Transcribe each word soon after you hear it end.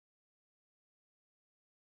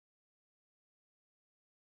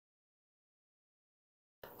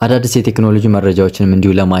አዳዲስ የቴክኖሎጂ መረጃዎችንም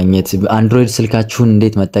እንዲሁ ለማግኘት አንድሮይድ ስልካችሁን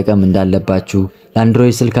እንዴት መጠቀም እንዳለባችሁ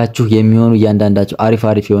ለአንድሮይድ ስልካችሁ የሚሆኑ እያንዳንዳቸው አሪፍ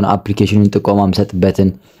የሆኑ አፕሊኬሽኑን ጥቆማ መስጠትበትን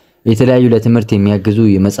የተለያዩ ለትምህርት የሚያግዙ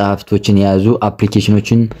የመጽሐፍቶችን የያዙ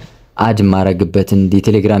አፕሊኬሽኖችን አድ ማረግበትን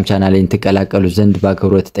የቴሌግራም ቻናሌን ተቀላቀሉ ዘንድ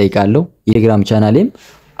በአክብሮት ጠይቃለሁ። የቴሌግራም ቻናሌም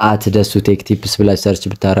 @desutektips ብላችሁ ሰርች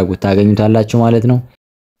ብታረጉ ታገኙታላችሁ ማለት ነው።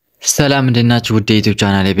 ሰላም እንደናችሁ ውድ የዩቲዩብ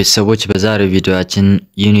ቻናሌ ቤተሰቦች በዛሬው ቪዲዮአችን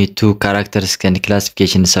ዩኒት 2 characteristics and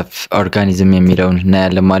classifications of organism የሚለውን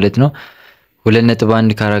እናያለን ማለት ነው።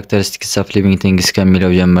 2.1 characteristics of living things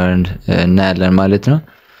ከሚለው ጀምረን እናያለን ማለት ነው።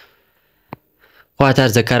 What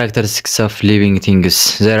are the characteristics of living things?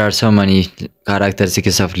 There are so many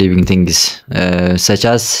characteristics of living things, such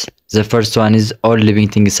as the first one is all living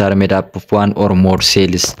things are made up of one or more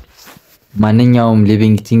cells. ማንኛውም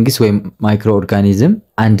living things ወይም ማይክሮ ኦርጋኒዝም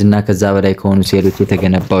አንድና ከዛ በላይ ከሆኑ ሴሎች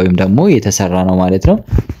የተገነባ ወይም ደግሞ የተሰራ ነው ማለት ነው።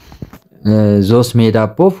 Those made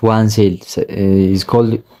up of one cell is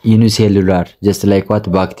called unicellular, just like what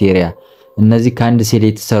bacteria. እነዚህ ከአንድ ሴል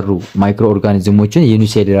የተሰሩ ማይክሮ ኦርጋኒዝሞችን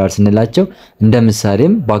ዩኒሴሉላር ስንላቸው እንደ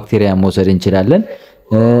ምሳሌም ባክቴሪያ መውሰድ እንችላለን።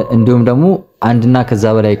 እንዲሁም ደግሞ አንድና ከዛ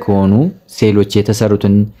በላይ ከሆኑ ሴሎች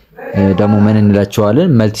የተሰሩትን ደግሞ ምን እንላቸዋለን?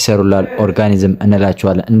 መልቲሴሉላር ኦርጋኒዝም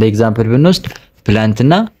እንላቸዋለን። እንደ ኤግዛምፕል ብንወስድ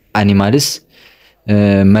ፕላንትና አኒማልስ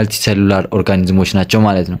መልቲሴሉላር ኦርጋኒዝሞች ናቸው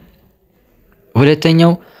ማለት ነው።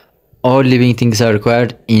 ሁለተኛው all living things are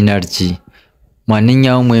required energy.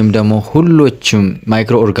 ማንኛውም ወይም ደግሞ ሁሉም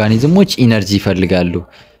ማይክሮ ኦርጋኒዝሞች ኢነርጂ ይፈልጋሉ።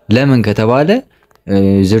 ለምን ከተባለ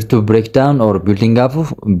to break down or building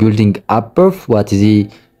up of what is the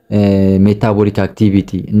metabolic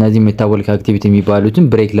activity. እነዚህ metabolic activity የሚባሉትን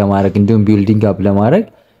ብሬክ ለማድረግ እንዲሁም building up ለማድረግ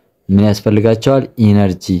ምን ያስፈልጋቸዋል?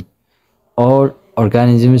 ኢነርጂ። All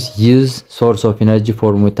organisms use source of energy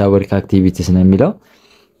for metabolic activities ነው የሚለው።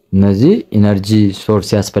 እነዚህ ኢነርጂ ሶርስ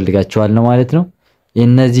ያስፈልጋቸዋል ነው ማለት ነው።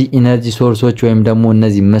 እነዚህ ኢነርጂ ሶርሶች ወይም ደግሞ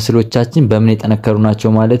እነዚህ መስሎቻችን በምን የጠነከሩ ናቸው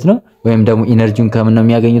ማለት ነው። ወይም ደግሞ ኢነርጂውን ከምን ነው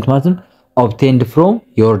የሚያገኙት ማለት ነው? obtained from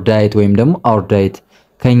your diet ወይም ደግሞ our diet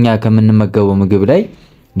ከኛ ከምንመገበው ምግብ ላይ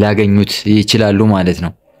ሊያገኙት ይችላሉ ማለት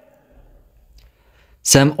ነው።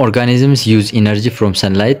 Some organisms use energy from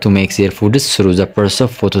sunlight to make their foods through the process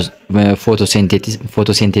of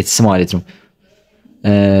photosynthesis ማለት ነው።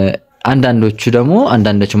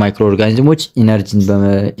 አንዳንዶቹ ማይክሮ ኦርጋኒዝሞች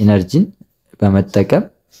ኢነርጂን በመጠቀም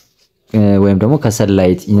ወይም ደግሞ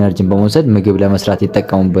ከሰንላይት ኢነርጂን በመውሰድ ምግብ ለመስራት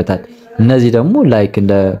ይጠቀሙበታል። እነዚህ ደግሞ ላይክ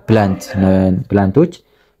እንደ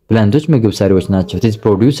ፕላንቶች ምግብ ሰሪዎች ናቸው። it is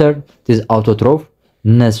producer, it is autotroph.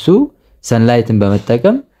 እነሱ ሰንላይትን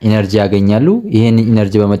በመጠቀም ኢነርጂ ያገኛሉ። ይሄን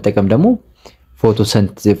ኢነርጂ በመጠቀም ደግሞ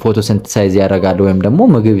ፎቶሲንተሳይዝ ያደርጋሉ ወይም ደግሞ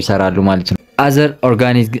ምግብ ይሰራሉ ማለት ነው።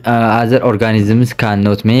 other organisms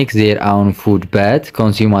cannot make their own food but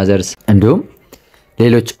consume others. እንዲሁም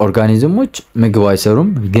ሌሎች ኦርጋኒዝሞች ምግብ አይሰሩም፣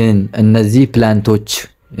 ግን እነዚህ ፕላንቶች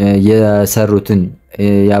የሰሩትን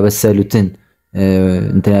ያበሰሉትን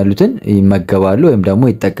ያሉትን ይመገባሉ ወይም ደግሞ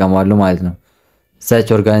ይጠቀማሉ ማለት ነው። such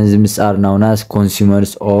organisms are known as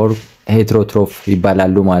consumers or heterotroph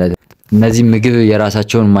ይባላሉ ማለት ነው። እነዚህ ምግብ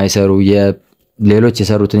የራሳቸውን የማይሰሩ ሌሎች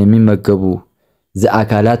የሰሩትን የሚመገቡ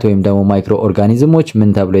አካላት ወይም ደግሞ ማይክሮ ኦርጋኒዝሞች ምን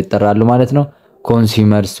ተብሎ ይጠራሉ ማለት ነው?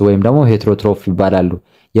 consumers ወይም ደግሞ heterotroph ይባላሉ።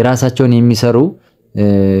 የራሳቸውን የሚሰሩ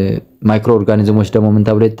ማይክሮ ኦርጋኒዝሞች ደግሞ ምን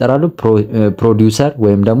ተብለው ይጠራሉ? ፕሮዲዩሰር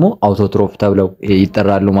ወይም ደግሞ አውቶትሮፍ ተብለው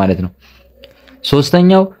ይጠራሉ ማለት ነው።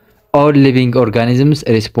 ሶስተኛው all living organisms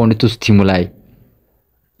respond to stimuli.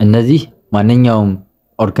 እነዚህ ማንኛውም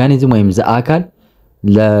ኦርጋኒዝም ወይም አካል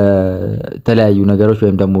ለተለያዩ ነገሮች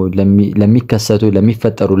ወይም ደግሞ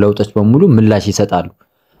ለሚፈጠሩ ለውጦች በሙሉ ምላሽ ይሰጣሉ።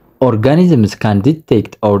 Organisms can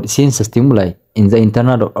detect or sense stimuli in the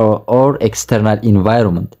internal or external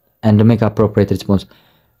environment and make appropriate response.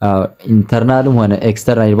 internal ሆነ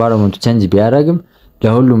external environment change ቢያደርግም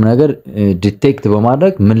ለሁሉም ነገር ዲቴክት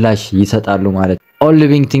በማድረግ ምላሽ ይሰጣሉ ማለት ነው። all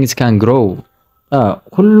living things can grow.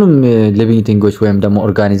 ሁሉም living things ወይም ደግሞ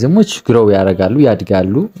ኦርጋኒዝሞች grow ያደርጋሉ፣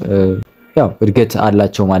 ያድጋሉ። ያው እድገት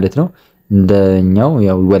አላቸው ማለት ነው። እንደኛው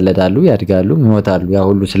ያው ይወለዳሉ፣ ያድጋሉ፣ ይሞታሉ። ያው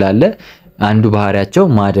ሁሉ ስላለ አንዱ ባህሪያቸው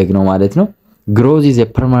ማደግ ነው ማለት ነው። growth is a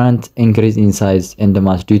permanent increase in size and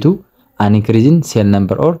mass due to an increase in cell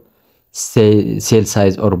number or cell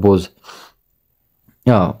size or both.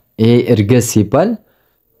 ያው ይሄ እድገት ሲባል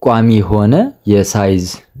ቋሚ ሆነ የሳይዝ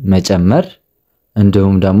መጨመር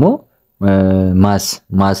እንዲሁም ደግሞ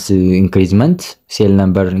ማስ ኢንክሪዝመንት ሴል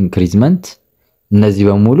ነምበር ኢንክሪዝመንት እነዚህ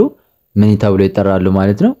በሙሉ ምን ተብሎ ይጠራሉ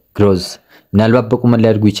ማለት ነው? ግሮዝ። ምናልባት በቁመት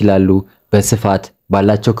ሊያድጉ ይችላሉ፣ በስፋት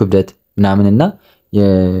ባላቸው ክብደት ምናምንና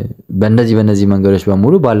በእነዚህ መንገዶች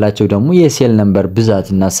በሙሉ ባላቸው ደግሞ የሴል ነምበር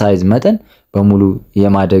ብዛትና ሳይዝ መጠን በሙሉ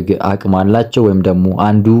የማደግ አቅም አላቸው ወይም ደግሞ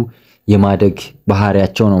አንዱ የማደግ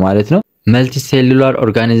ባህሪያቸው ነው ማለት ነው multicellular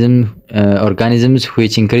organisms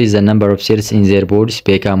which increase the number of cells in their bodies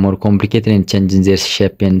become more complicated and change in their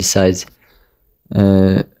shape and size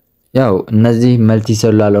ያው እነዚህ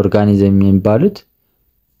multicellular organism የሚባሉት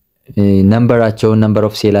number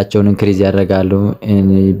of ሴላቸውን increase ያደርጋሉ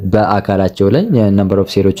በአካላቸው ላይ number of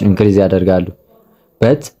ሴሎችን increase ያደርጋሉ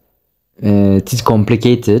but it is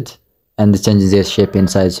complicated and change their shape and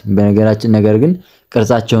size በነገራችን ነገር ግን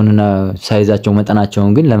ቅርጻቸውንና ሳይዛቸው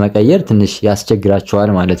መጠናቸውን ግን ለመቀየር ትንሽ ያስቸግራቸዋል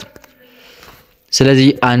ማለት ነው ስለዚህ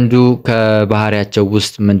አንዱ ከባህሪያቸው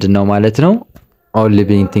ውስጥ ምንድነው ማለት ነው all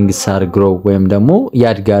living things are grow ወይም ደግሞ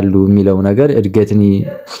ያድጋሉ የሚለው ነገር እድገትን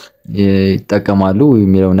ይጠቀማሉ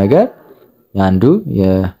የሚለው ነገር አንዱ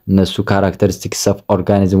የነሱ characteristics of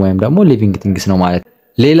organism ወይም ደግሞ living things ነው ማለት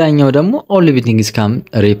ሌላኛው ደግሞ all living things can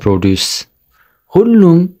reproduce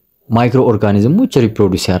ሁሉም ማይክሮ ኦርጋኒዝሞች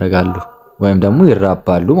reproduce ያደርጋሉ ወይም ደግሞ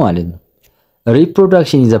ይራባሉ ማለት ነው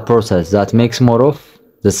reproduction is a process that makes more of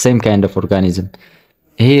the same kind of organism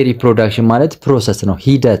ይሄ reproduction ማለት ፕሮሰስ ነው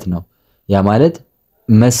ሂደት ነው ያ ማለት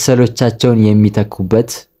መሰሎቻቸውን የሚተኩበት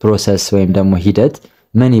ፕሮሰስ ወይም ደግሞ ሂደት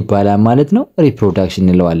ምን ይባላል ማለት ነው reproduction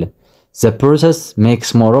እንለዋለን the process makes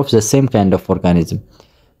more of the same kind of organism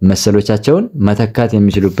መሰሎቻቸውን መተካት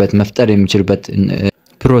የሚችሉበት መፍጠር የሚችሉበት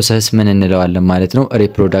ፕሮሰስ ምን እንለዋለን ማለት ነው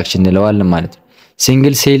reproduction እንለዋለን ማለት ነው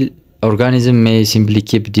single cell organism may simply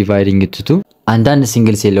keep dividing into two አንዳንድ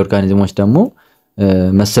single cell ኦርጋኒዝሞች ደግሞ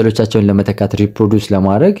መሰሎቻቸውን ለመተካት reproduce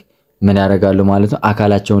ለማድረግ ምን ያደርጋሉ ማለት ነው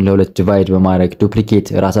አካላቸውን ለሁለት ዲቫይድ በማድረግ ዱፕሊኬት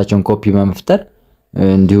ራሳቸውን ኮፒ በመፍጠር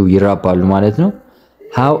እንዲሁ ይራባሉ ማለት ነው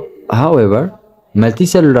however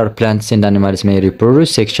multicellular plants and animals may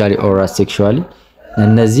reproduce sexually or asexually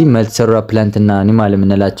እነዚህ multicellular plant እና animal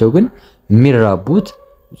የምንላቸው ግን የሚራቡት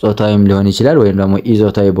ጾታዊም ሊሆን ይችላል ወይም ደግሞ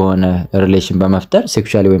ኢዞታዊ በሆነ ሪሌሽን በመፍጠር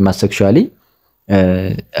ሴክሹአሊ ወይም አሴክሹአሊ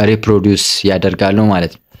reproduce ያደርጋሉ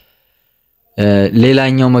ማለት ነው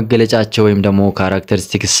ሌላኛው መገለጫቸው ወይም ደግሞ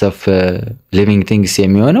characteristics of living things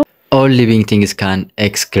የሚሆነው all living things can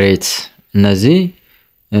excrete እነዚህ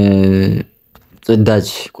ጽዳጅ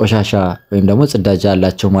ቆሻሻ ወይም ደግሞ ጽዳጅ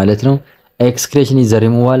አላቸው ማለት ነው excretion is the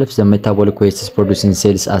removal of the metabolic wastes produced in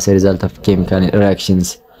cells as a result of chemical reactions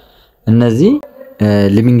እነዚህ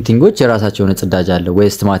living things የራሳቸው የሆነ ጽዳጅ አለ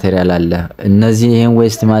waste material አለ እነዚህ ይሄን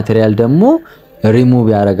waste material ደግሞ remove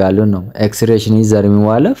ያደርጋሉ ነው excretion is the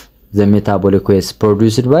removal of the metabolic waste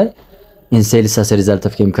produced by in cells as a result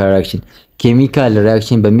of chemical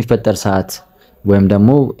reaction በሚፈጠር ሰዓት ወይም ደግሞ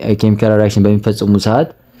chemical reaction በሚፈጽሙ ሰዓት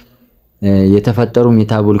የተፈጠሩ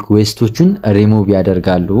metabolic wasteዎችን remove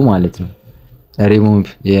ያደርጋሉ ማለት ነው remove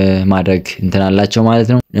የማድረግ እንትን አላቸው ማለት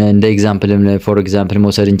ነው እንደ ኤግዛምፕል for example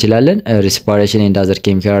መውሰድ እንችላለን respiration and other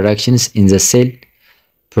chemical reactions in the cell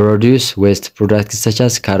produce waste products such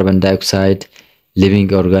as carbon dioxide living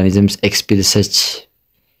organisms expel such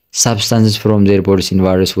substances from their bodies in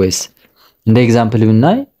various ways እንደ ኤግዛምፕል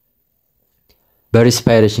ብናይ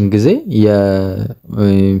በሪስፓይሬሽን ጊዜ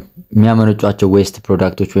የሚያመነጯቸው ዌስት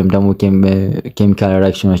ፕሮዳክቶች ወይም ደግሞ ኬሚካል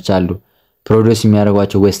ሪአክሽኖች አሉ ፕሮዲዩስ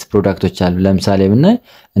የሚያደርጓቸው ዌስት ፕሮዳክቶች አሉ ለምሳሌ ብናይ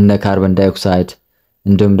እንደ ካርበን ዳይኦክሳይድ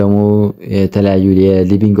እንደም ደግሞ የተለያዩ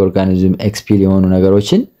የሊቪንግ ኦርጋኒዝም ኤክስፒል የሆኑ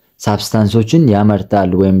ነገሮችን ሳብስታንሶችን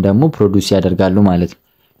ያመርታሉ ወይም ደግሞ ፕሮዲዩስ ያደርጋሉ ማለት ነው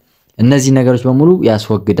እነዚህ ነገሮች በሙሉ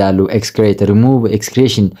ያስወግዳሉ excrete remove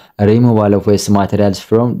excretion removal of waste materials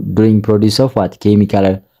from during produce of what chemical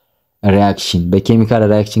reaction በኬሚካል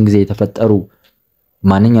ሪአክሽን ጊዜ የተፈጠሩ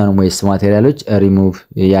ማንኛውንም waste materials remove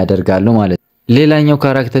ያደርጋሉ ማለት ነው ሌላኛው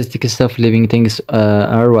characteristics of living things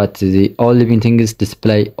are what the all living things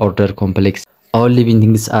display order complex all living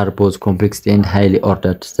things are both complex and highly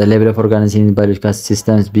ordered the level of organization in biological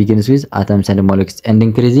systems begins with atoms and molecules and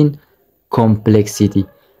increasing complexity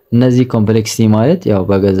እነዚህ ኮምፕሌክሲቲ ማለት ያው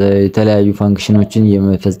በገዛ የተለያዩ ፋንክሽኖችን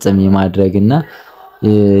የመፈጸም የማድረግና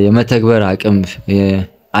የመተግበር አቅም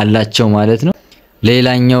አላቸው ማለት ነው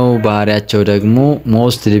ሌላኛው ባህሪያቸው ደግሞ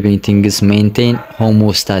most living things maintain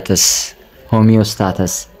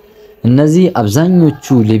homeostasis እነዚህ አብዛኞቹ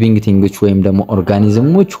living things ወይም ደግሞ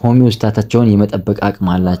ኦርጋኒዝሞች homeostaታቸውን የመጠበቅ አቅም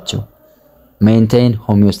አላቸው maintain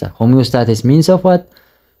homeostasis means of what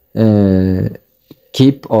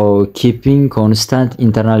keeping constant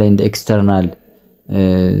internal and external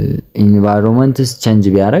environments change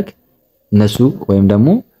ቢያደርግ እነሱ ወይም ደግሞ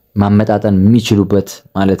ማመጣጣን የሚችሉበት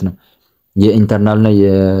ማለት ነው የኢንተርናል እና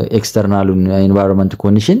የኤክስተርናሉን environment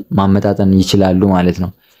condition ማመጣጣን ይችላሉ ማለት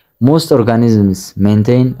ነው most organisms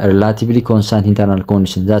maintain a relatively constant internal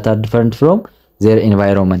conditions that are different from their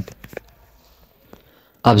environment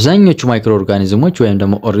አብዛኞቹ ማይክሮ ኦርጋኒዝሞች ወይም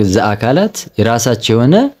ደግሞ አካላት የራሳቸው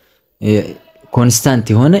የሆነ ኮንስታንት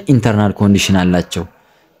የሆነ ኢንተርናል ኮንዲሽን አላቸው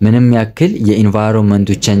ምንም ያክል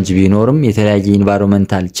የኢንቫይሮንመንቱ ቼንጅ ቢኖርም የተለያየ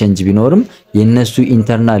ኢንቫይሮንመንታል ቼንጅ ቢኖርም የነሱ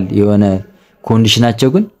ኢንተርናል የሆነ ኮንዲሽናቸው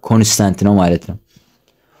ግን ኮንስታንት ነው ማለት ነው።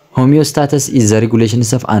 homeostasis is the regulations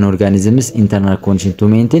of an organism's internal condition to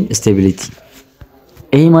maintain stability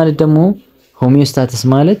ይሄ ማለት ደግሞ homeostasis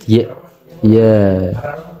ማለት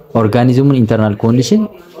የኦርጋኒዝሙን ኢንተርናል ኮንዲሽን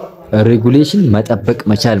ሬጉሌሽን መጠበቅ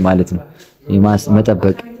መቻል ማለት ነው።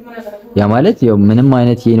 መጠበቅ ያ ማለት ያው ምንም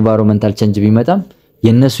አይነት የኢንቫይሮንመንታል ቼንጅ ቢመጣም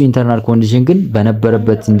የነሱ ኢንተርናል ኮንዲሽን ግን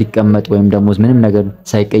በነበረበት እንዲቀመጥ ወይም ደግሞ ምንም ነገር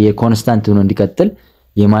ሳይቀየር ኮንስታንት ሆኖ እንዲቀጥል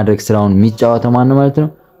የማድረግ ስራውን የሚጫወተው ማን ነው ማለት ነው?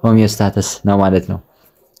 homeostasis ነው ማለት ነው።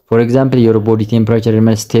 for example your body temperature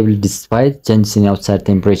remains stable despite changes in outside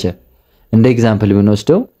temperature እንደ ኤግዛምፕል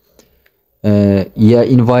ብንወስደው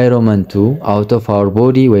የኢንቫይሮንመንቱ out of our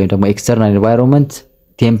body ወይም ደግሞ external environment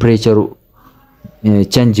ቴምፕሬቸሩ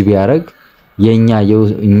ቼንጅ ቢያደርግ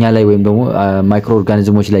የኛ ላይ ወይም ደግሞ ማይክሮ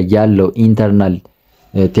ኦርጋኒዝሞች ላይ ያለው ኢንተርናል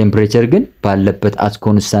ቴምፕሬቸር ግን ባለበት አት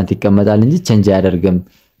ኮንስታንት ይቀመጣል እንጂ ቼንጅ አያደርግም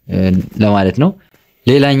ለማለት ነው።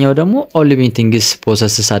 ሌላኛው ደግሞ all living things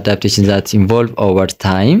possesses adaptation that involve over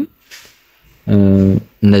time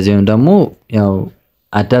እነዚህም ደግሞ ያው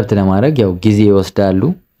አዳፕት ለማድረግ ያው ጊዜ ይወስዳሉ።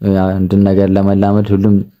 አንድ ነገር ለመላመድ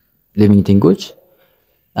ሁሉም living things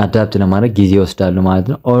አዳፕት ለማድረግ ጊዜ ይወስዳሉ ማለት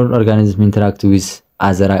ነው። all organisms interact with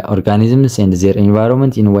other organisms and their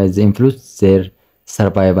environment in ways that influence their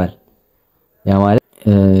survival ያ ማለት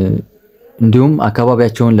እንዲሁም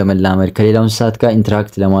አካባቢያቸውን ለመላመድ ከሌላው እንስሳት ጋር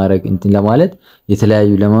ኢንተራክት ለማድረግ እንትን ለማለት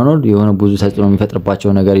የተለያዩ ለመኖር የሆነ ብዙ ተጽዕኖ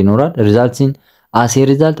የሚፈጥርባቸው ነገር ይኖራል። results in as a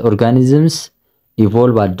result organisms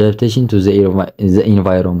evolve adaptation to the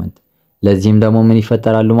environment ለዚህም ደግሞ ምን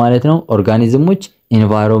ይፈጠራሉ ማለት ነው? ኦርጋኒዝሞች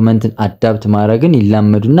ኢንቫይሮንመንትን አዳፕት ማድረግን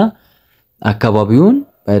ይላመዱና አካባቢውን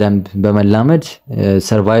በደንብ በመላመድ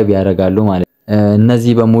ሰርቫይቭ ያደርጋሉ ማለት ነው።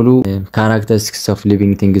 እነዚህ በሙሉ characteristics of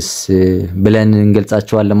living things ብለን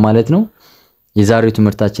እንገልጻቸዋለን ማለት ነው። የዛሬው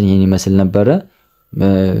ትምህርታችን ይሄን ይመስል ነበር።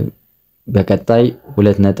 በቀጣይ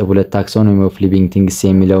 2.2 ታክሶኖሚ ኦፍ ሊቪንግ ቲንግስ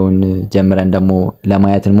የሚለውን ጀምረን ደግሞ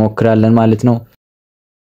ለማየት እንሞክራለን ማለት ነው።